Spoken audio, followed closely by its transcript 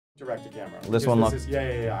direct to camera. This one looks.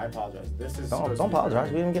 Yeah. I apologize. This is. Don't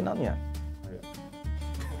apologize. We didn't get nothing yet.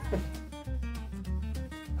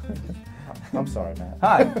 I'm sorry, Matt.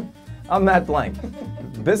 Hi, I'm Matt Blank,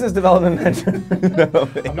 business development mentor.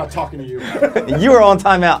 I'm not talking to you. You are on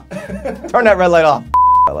timeout. Turn that red light off.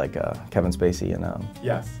 I like Kevin Spacey and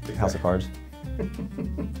yes, exactly. House of Cards.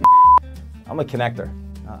 I'm a connector.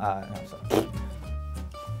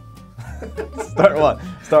 Start one.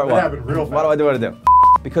 Start one. That happened real fast. Why do I do what I do?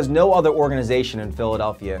 Because no other organization in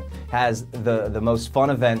Philadelphia has the most fun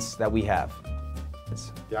events that we have.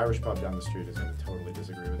 The Irish pub down the street is going to totally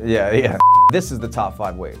disagree with you. Yeah. This is the top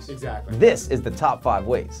 5 ways. Exactly. This is the top 5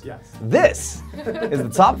 ways. Yes. This is the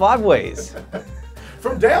top 5 ways.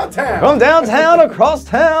 From downtown. From downtown, across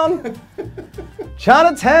town,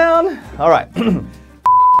 Chinatown. All right.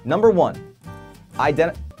 Number 1.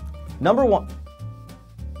 Number 1.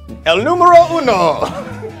 El numero uno.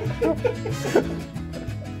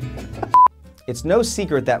 It's no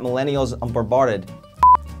secret that millennials are bombarded.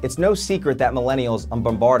 It's no secret that millennials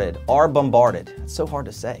are bombarded. It's so hard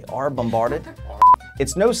to say. Are bombarded?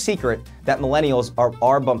 It's no secret that millennials are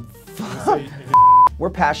We're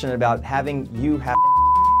passionate about having you have.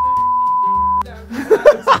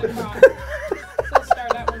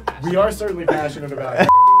 We are certainly passionate about it.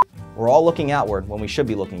 We're all looking outward when we should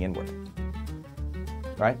be looking inward.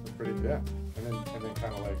 Right? Yeah. And then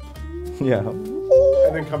kind of like. Yeah.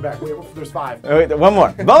 And then come back. Wait, there's 5. Oh, wait, one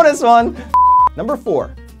more. Bonus one. Number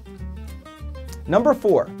 4. Number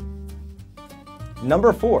 4.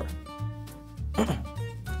 Number 4.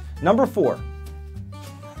 Number 4.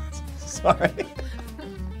 Sorry.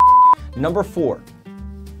 Number 4.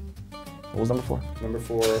 What was number 4? Number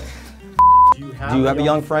 4. Do you have a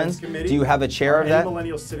young friends? Committee? Do you have a chair of that?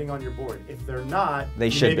 Millennials sitting on your board. If they're not, they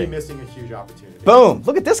should be missing a huge opportunity. Boom!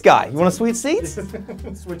 Look at this guy. You want a sweet seat?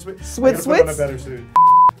 Switch. Switch. Put on a better suit.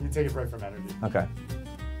 You take a break from energy. Okay.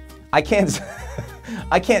 I can't.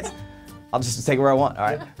 I'll just take it where I want. All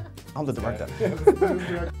right. I'm the director.